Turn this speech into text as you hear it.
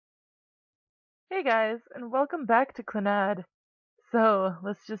Hey guys, and welcome back to Clannad. So,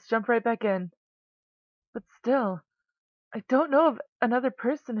 let's just jump right back in. But still, I don't know of another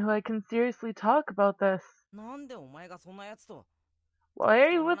person who I can seriously talk about this. なんでお前がそんな奴と Why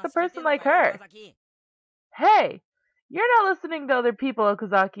are you with a person like her? Hey! You're not listening to other people,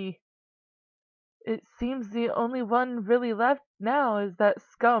 Okazaki. It seems the only one really left now is that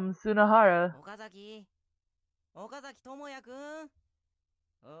scum, Sunahara. 岡崎智也くん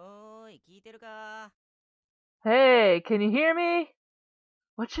おーい、聞いてるか Hey, can you hear me?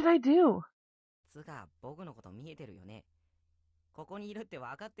 What should I do? つか、僕のこと見えてるよね。ここにいるって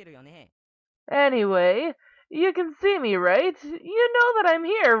わかってるよね。Anyway, you can see me, right? You know that I'm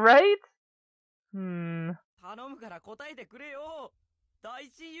here, right? 頼むから答えてくれよ。大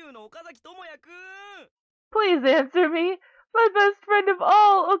親友の岡崎智也くん Please answer me! My best friend of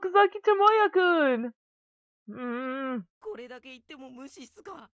all, Okazaki Tomoya-kun! これだけ言っても無視っす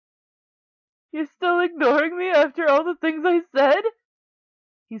か You're still ignoring me after all the things I said?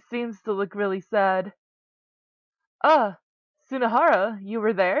 He seems to look really sad. Ah, Sunahara, you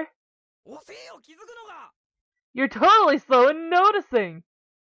were there? 遅えよ、気づくのが You're totally slow in noticing!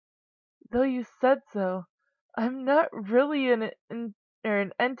 Though you said so, I'm not really an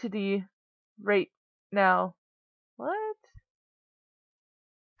entity right now. What?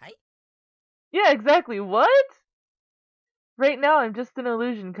 はい Yeah, exactly. What? Right now, I'm just an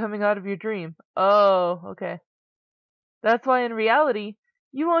illusion coming out of your dream. Oh, okay. That's why in reality,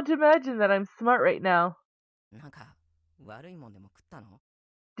 you won't imagine that I'm smart right now. なんか、悪いもんでも食ったの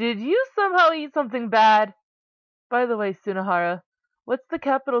Did you somehow eat something bad? By the way, Sunahara, what's the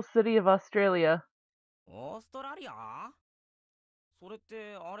capital city of Australia? オーストラリアそれっ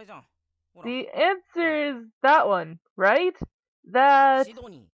てあれじゃん。ほら、 The answer is that one, right? That... シド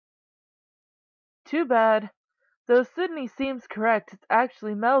ニ Too bad. Though Sydney seems correct, it's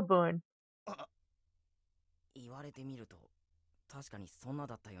actually Melbourne. ー。言われてみると、確かにそんな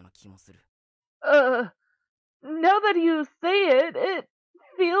だったような気もする。Now that you say it, it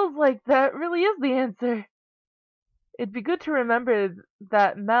feels like that really is the answer. It'd be good to remember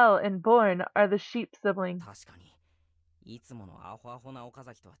that Mel and Bourne are the sheep siblings. 確かに、いつものアホアホな岡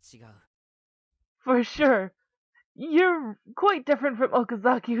崎とは違う。For sure. You're quite different from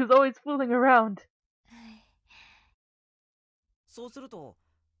Okazaki, who's always fooling around. そうすると、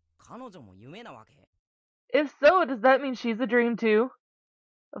彼女も夢なわけ If so, does that mean she's a dream too?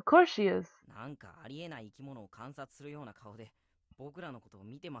 Of course she is. なんかありえない生き物を観察するような顔で、僕らのことを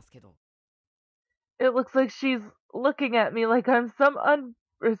見てますけど。It looks like she's looking at me like I'm some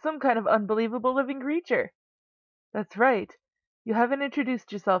kind of unbelievable living creature. That's right. You haven't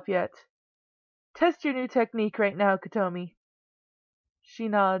introduced yourself yet. Test your new technique right now, Kotomi. She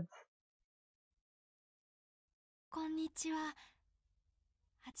nods. こんにちは。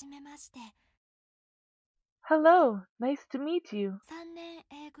はじめまして。Hello, nice to meet you. 3年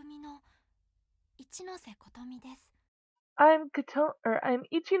A 組の一ノ瀬琴美です。I'm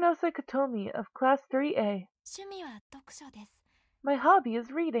Ichinose Kotomi of Class 3A. 趣味は読書です。My hobby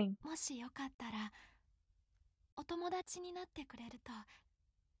is reading. もしよかったら、お友達になってくれると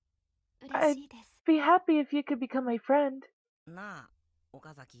嬉しいです。Be happy if you could become my friend. なあ、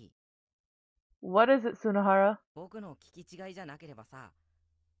岡崎。What is it, Sunahara? 僕の聞き違いじゃなければさ、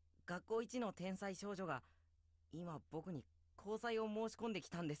学校一の天才少女が今僕に交際を申し込んでき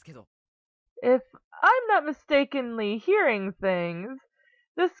たんですけど。If I'm not mistakenly hearing things,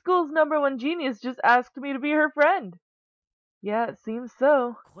 this school's #1 genius just asked me to be her friend. Yeah, it seems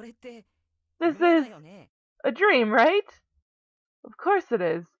so. これって、 This 夢 is だよね。 a dream, right? Of course it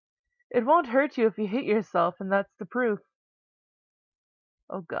is. It won't hurt you if you hit yourself, and that's the proof.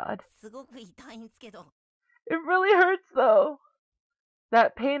 Oh god. すごく痛いんすけど。 It really hurts though.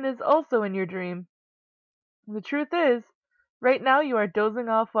 That pain is also in your dream. The truth is, right now you are dozing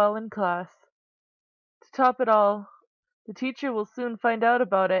off while in class. To top it all, the teacher will soon find out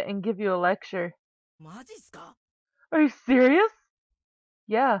about it and give you a lecture. マジっすか Are you serious?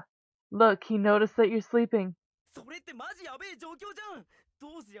 Yeah. Look, he noticed that you're sleeping. それってマジやべえ状況じゃん。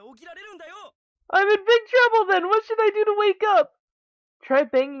どうすりゃ起きられるんだよ。 I'm in big trouble then! What should I do to wake up? Try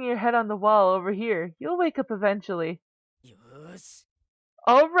banging your head on the wall over here. You'll wake up eventually. よーし。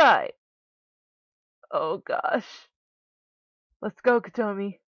 Alright. Oh gosh. Let's go,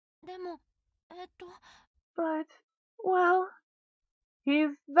 Kotomi. でも、But, well,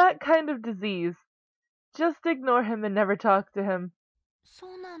 he's that kind of disease. Just ignore him and never talk to him. そ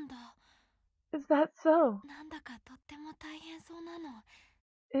うなんだ。 Is that so? なんだかとっても大変そうなの。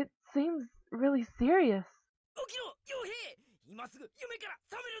It seems really serious. 起きろ、傭兵。今すぐ夢から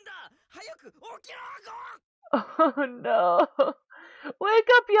覚めるんだ。早く起きろ、ゴー Oh no. Wake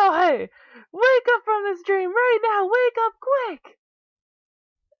up, Yohei! Wake up from this dream right now! Wake up quick!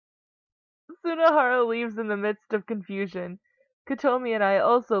 Sunahara leaves in the midst of confusion. Kotomi and I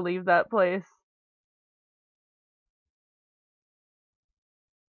also leave that place.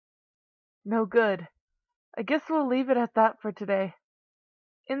 No good. I guess we'll leave it at that for today.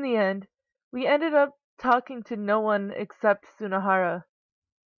 In the end, we ended up talking to no one except Sunahara.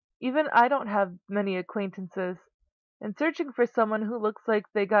 Even I don't have many acquaintances, and searching for someone who looks like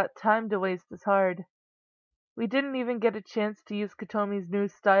they got time to waste is hard. We didn't even get a chance to use Kotomi's new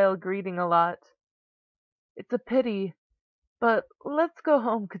style greeting a lot. It's a pity, but let's go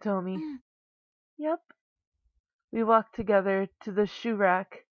home, Kotomi. Yep. We walked together to the shoe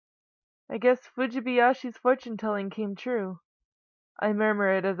rack. I guess Fujibayashi's fortune-telling came true. I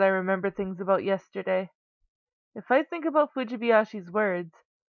murmur it as I remember things about yesterday. If I think about Fujibayashi's words,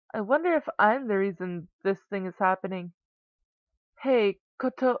 I wonder if I'm the reason this thing is happening. Hey,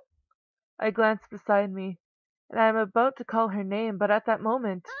 Koto... I glance beside me, and I am about to call her name, but at that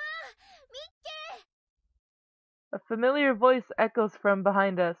moment... A familiar voice echoes from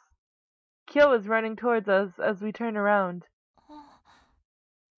behind us. Kyo is running towards us as we turn around.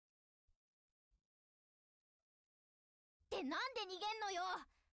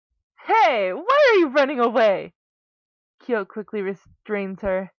 Hey, why are you running away? Kyo quickly restrains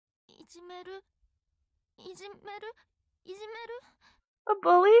her. A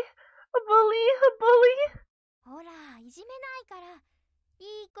bully? A bully? A bully?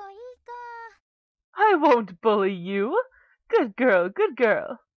 I won't bully you. Good girl, good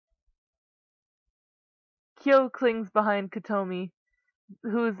girl. Kyo clings behind Kotomi,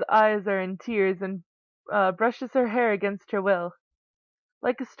 whose eyes are in tears, and brushes her hair against her will.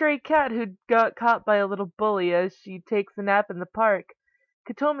 Like a stray cat who got caught by a little bully as she takes a nap in the park,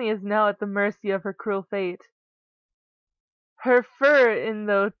 Kotomi is now at the mercy of her cruel fate. Her fur in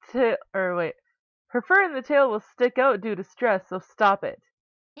the tail will stick out due to stress, so stop it.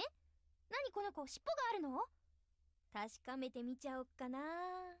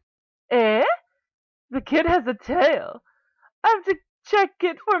 Eh? The kid has a tail. I have to check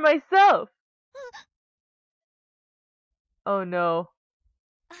it for myself. Oh no.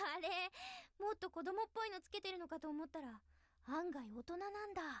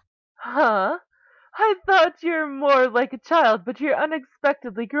 Huh? I thought you're more like a child, but you're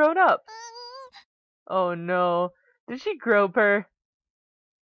unexpectedly grown up. Oh no. Did she grope her?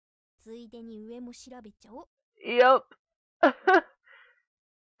 Yup.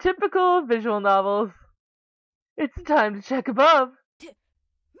 Typical visual novels. It's time to check above.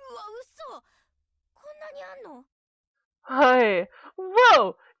 Hey,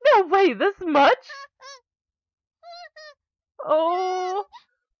 whoa! No way, this much? Oh,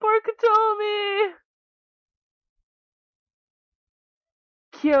 poor Kotomi!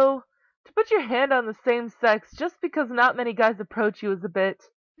 Kyo, to put your hand on the same sex just because not many guys approach you is a bit...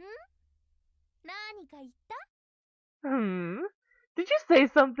 Did you say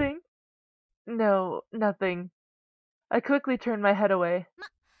something? No, nothing. I quickly turned my head away.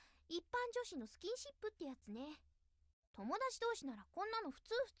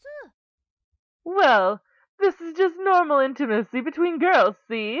 Well, this is just normal intimacy between girls,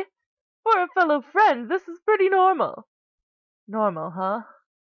 see? For a fellow friend, this is pretty normal. Normal, huh?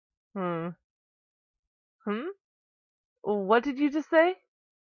 What did you just say?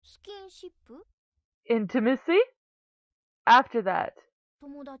 Intimacy? After that.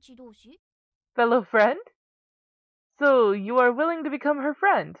 Fellow friend? So, you are willing to become her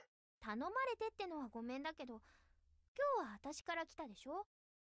friend?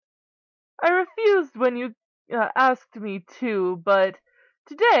 I refused when you asked me to, but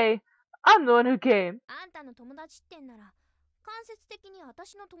today, I'm the one who came.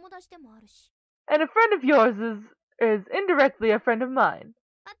 And a friend of yours is indirectly a friend of mine.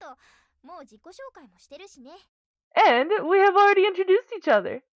 And we have already introduced each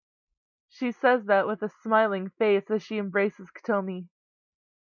other. She says that with a smiling face as she embraces Kotomi.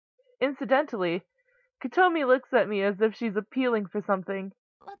 Incidentally, Kotomi looks at me as if she's appealing for something.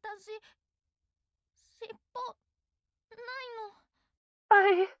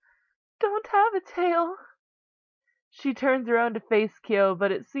 I don't have a tail. She turns around to face Kyo,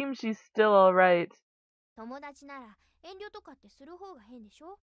 but it seems she's still alright.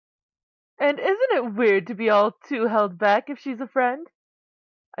 And isn't it weird to be all too held back if she's a friend?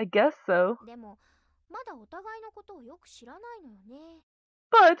 I guess so.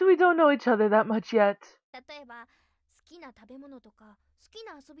 But we don't know each other that much yet.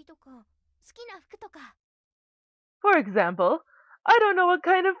 For example, I don't know what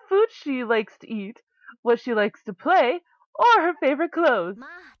kind of food she likes to eat, what she likes to play, or her favorite clothes. ま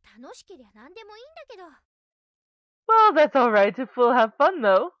あ楽しけりゃ何でもいいんだけど。 Well, that's alright if we'll have fun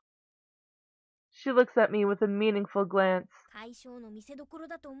though. She looks at me with a meaningful glance. 解消の見せ所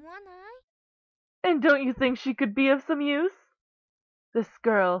だと思わない？ And don't you think she could be of some use? This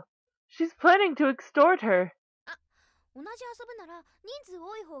girl, she's planning to extort her. 同じ遊ぶなら人数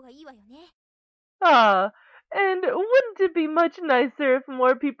多い方がいいわよね。 Ah, and wouldn't it be much nicer if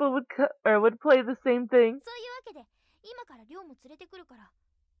more people would play the same thing? そういうわけで今から寮も連れてくるから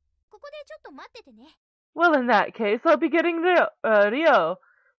ここでちょっと待っててね。 Well, in that case, I'll be getting Rio.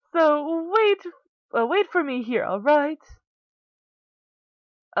 So wait for me here, alright?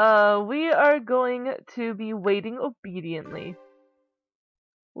 We are going to be waiting obediently.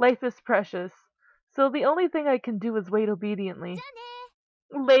 Life is precious, so the only thing I can do is wait obediently. じゃ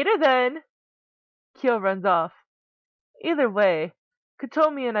あね。 Later then! Kyo runs off. Either way,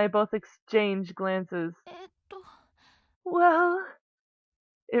 Kotomi and I both exchange glances. Well,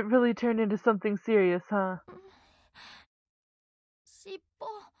 it really turned into something serious, huh? 尻尾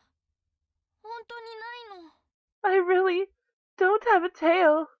本当にないの？ I really don't have a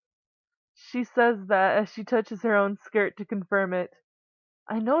tail. She says that as she touches her own skirt to confirm it.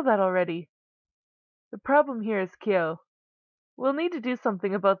 I know that already. The problem here is Kyo. We'll need to do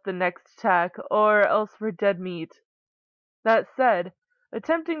something about the next attack, or else we're dead meat. That said,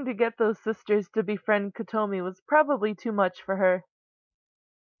 attempting to get those sisters to befriend Kotomi was probably too much for her.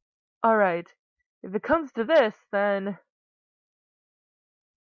 Alright, if it comes to this, then...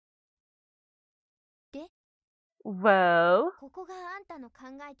 で、 Well... ここがあんたの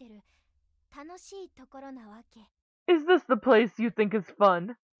考えてる楽しいところなわけ。 Is this the place you think is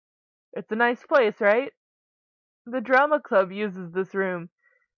fun? It's a nice place, right? The drama club uses this room,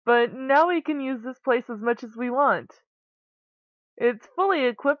 but now we can use this place as much as we want. It's fully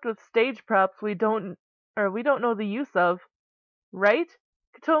equipped with stage props we don't know the use of. Right,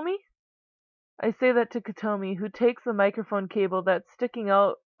 Kotomi? I say that to Kotomi, who takes the microphone cable that's sticking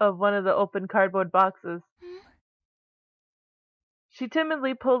out of one of the open cardboard boxes. She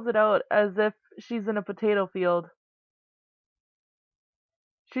timidly pulls it out as if she's in a potato field.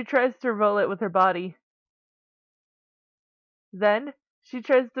 She tries to roll it with her body. Then, she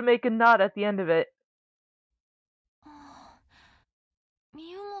tries to make a knot at the end of it.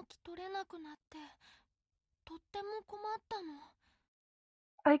 身動き取れなくなってとっても困ったの。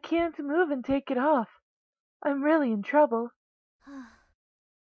 I can't move and take it off. I'm really in trouble. はあ、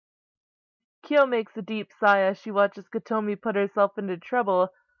 Kyo makes a deep sigh as she watches Kotomi put herself into trouble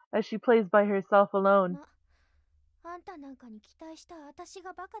as she plays by herself alone. あんたなんかに期待した私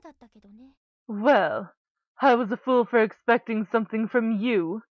がバカだったけどね。 Well, I was a fool for expecting something from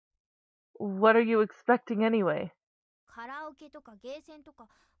you. What are you expecting anyway? カラオケとかゲーセンとか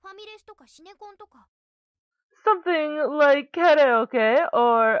ファミレスとかシネコンとか。 Something like karaoke,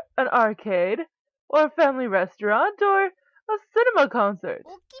 or an arcade, or a family restaurant, or a cinema concert.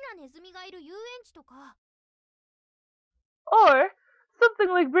 おっきなネズミがいる遊園地とか。 Or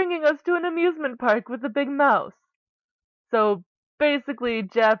something like bringing us to an amusement park with a big mouse. So basically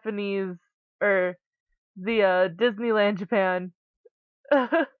Japanese, the Disneyland Japan.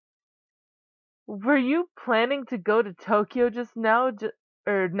 Were you planning to go to Tokyo just now,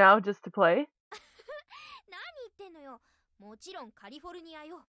 now just to play? 何言ってんのよ。もちろんカリフォルニア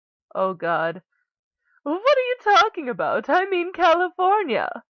よ。 Oh god. What are you talking about? I mean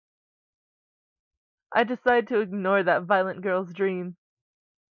California. I decide to ignore that violent girl's dream.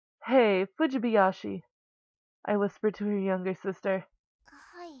 Hey, Fujibayashi, I whisper to her younger sister.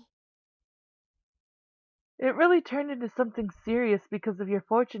 はい。 It really turned into something serious because of your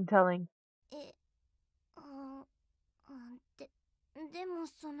fortune telling. でも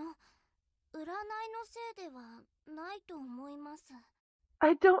その占いのせいではないと思います。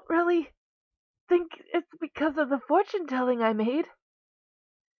 I don't really think it's because of the fortune telling I made.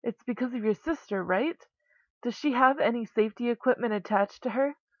 It's because of your sister, right? Does she have any safety equipment attached to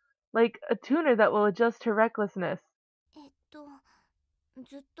her? Like a tuner that will adjust her recklessness?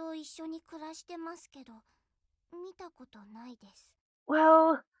 ずっと一緒に暮らしてますけど、見たことないです。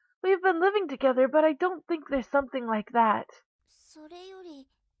 Well, we've been living together, but I don't think there's something like that. それより、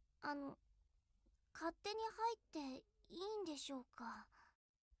勝手に入っていいんでしょうか？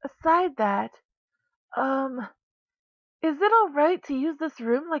 Aside that, is it alright to use this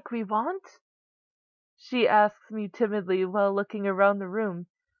room like we want? She asks me timidly while looking around the room.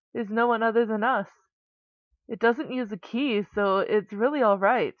 There's no one other than us. It doesn't use a key, so it's really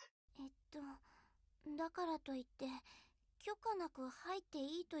alright. だからといって、許可なく入って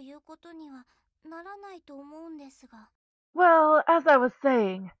いいということにはならないと思うんですが。 Well, as I was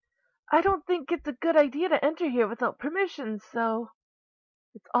saying, I don't think it's a good idea to enter here without permission, so...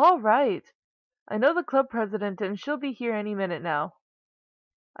 It's all right. I know the club president and she'll be here any minute now.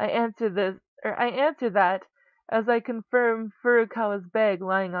 I answer that as I confirm Furukawa's bag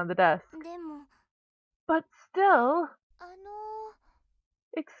lying on the desk. でも But still... あの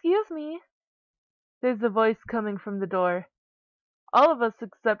Excuse me. There's a voice coming from the door. All of us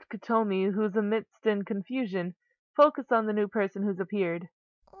except Kotomi, who's amidst in confusion, focus on the new person who's appeared.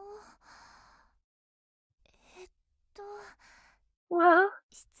 おえっと Well,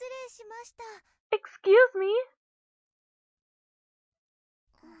 失礼しました excuse me.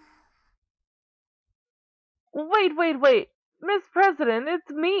 Wait. Miss President,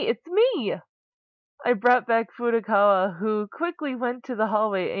 it's me. I brought back Furukawa, who quickly went to the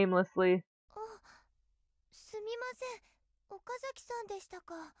hallway aimlessly. あすみません岡崎さんでした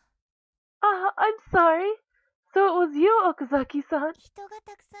か I'm sorry. So it was you, Okazaki-san. 人が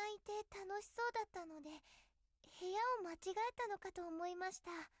たくさんいて楽しそうだったので部屋を間違えたのかと思いまし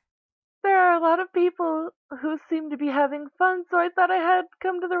た There are a lot of people who seem to be having fun, so I thought I had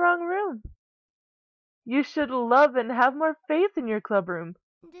come to the wrong room. You should love and have more faith in your club room.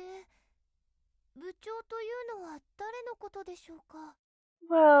 で部長というのは誰のことでしょうか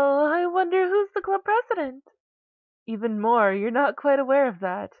Well, I wonder who's the club president. Even more, you're not quite aware of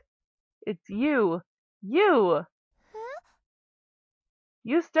that. It's you. You!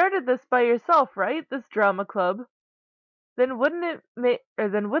 You started this by yourself, right? This drama club. Then wouldn't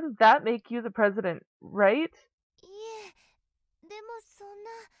that make you the president, right? いえでもそんな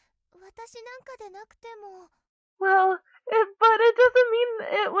私なんかでなくても Well, but it doesn't mean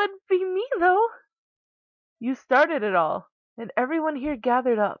it would be me, though. You started it all, and everyone here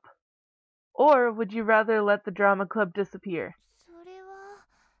gathered up. Or would you rather let the drama club disappear? それは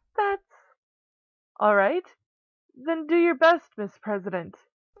That's... all right. Then do your best, Miss President.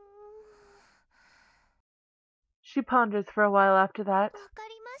 She ponders for a while after that. わか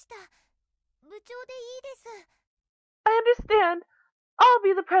りました部長でいいです I understand. I'll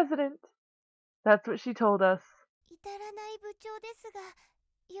be the president. That's what she told us. 至らない部長ですが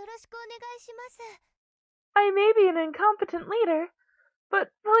よろしくお願いします I may be an incompetent leader, but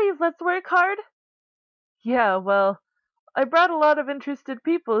please let's work hard. Yeah, well, I brought a lot of interested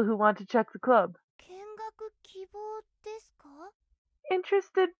people who want to check the club. 見学希望ですか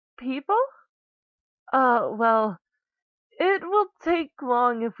Interested people? Well, it will take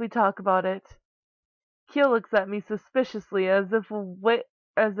long if we talk about it. Kyo looks at me suspiciously as if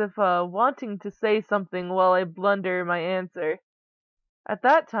wanting to say something while I blunder my answer. At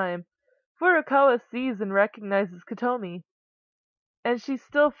that time, Furukawa sees and recognizes Kotomi, and she's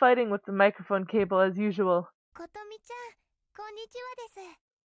still fighting with the microphone cable as usual. ことみちゃんこんにちはです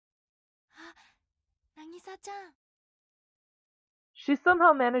あなぎさちゃん She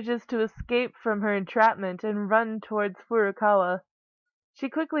somehow manages to escape from her entrapment and run towards Furukawa. She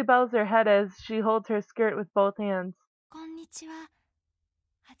quickly bows her head as she holds her skirt with both hands. こんにちは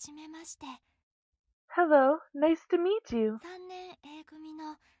はじめまして Hello, nice to meet you. 3年 A 組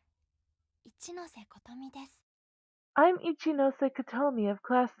の一ノ瀬ことみです I'm Ichinose Kotomi of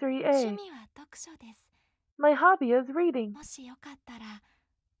Class 趣 3A. 味は読書です My hobby is reading. もしよかったら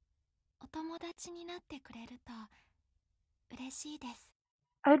お友達になってくれると嬉しいです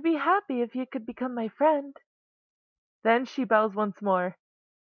I'd be happy if you could become my friend. Then she bows once more.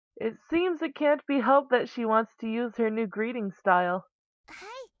 It seems it can't be helped that she wants to use her new greeting style. は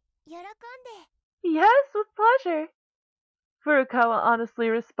い喜んで Yes, with pleasure. Furukawa honestly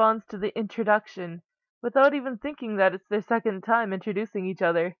responds to the introduction, without even thinking that it's their second time introducing each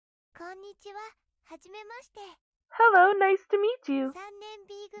other. こんにちははじめまして Hello, nice to meet you. 3年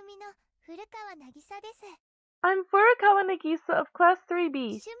B 組の古川渚です I'm Furukawa Nagisa of Class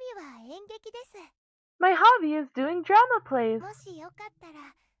 3B. 趣味は演劇です My hobby is doing drama plays. もしよかったら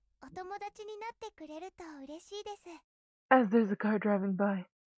お友達になってくれると嬉しいです As there's a car driving by.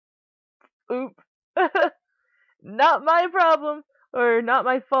 Oop. Not my problem. Or not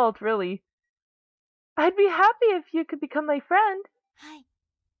my fault, really. I'd be happy if you could become my friend. はい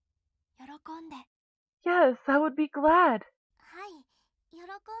喜んで Yes, I would be glad. はい喜ん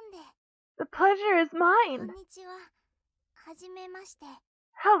で The pleasure is こん mine. にちははじめまして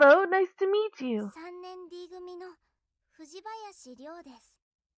Hello, nice to meet you. 3年 D 組の藤林亮です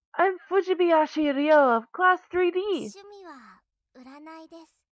I'm Fujibayashi Ryo of Class 3D. 趣味は占いで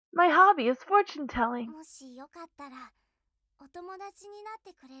す My hobby is fortune telling. もしよかったらお友達になっ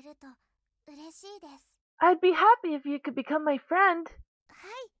てくれると嬉しいです I'd be happy if you could become my friend. は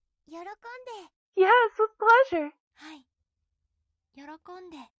い喜んで Yes, with pleasure. はい喜ん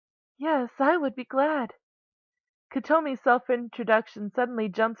で Yes, I would be glad. Kotomi's self-introduction suddenly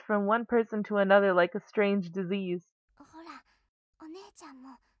jumps from one person to another like a strange disease. ほら、お姉ちゃん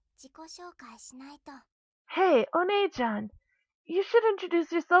も自己紹介しないと。 Hey, One-chan, you should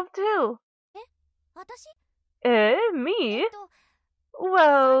introduce yourself too. 私 Me? 3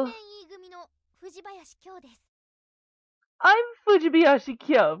 Well, 年 E 組の藤林京です。 I'm Fujibayashi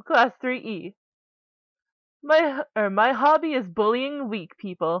Kyo, Class 3E. My hobby is bullying weak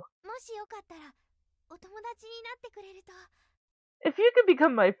people. もしよかったらお友達になってくれると。 If you could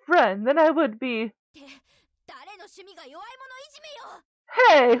become my friend, then I would be... って誰の趣味が弱い者いじめよ。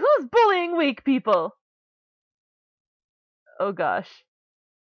 Hey, who's bullying weak people? Oh gosh.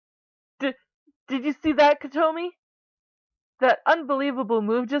 Did you see that, Kotomi? That unbelievable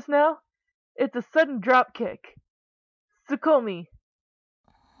move just now? It's a sudden drop kick. Tsukkomi.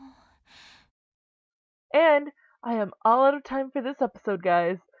 And I am all out of time for this episode,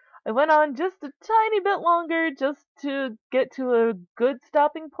 guys. I went on just a tiny bit longer just to get to a good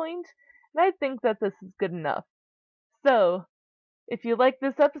stopping point, and I think that this is good enough. So, if you like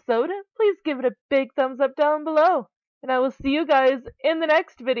this episode, please give it a big thumbs up down below, and I will see you guys in the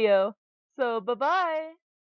next video. So, bye-bye!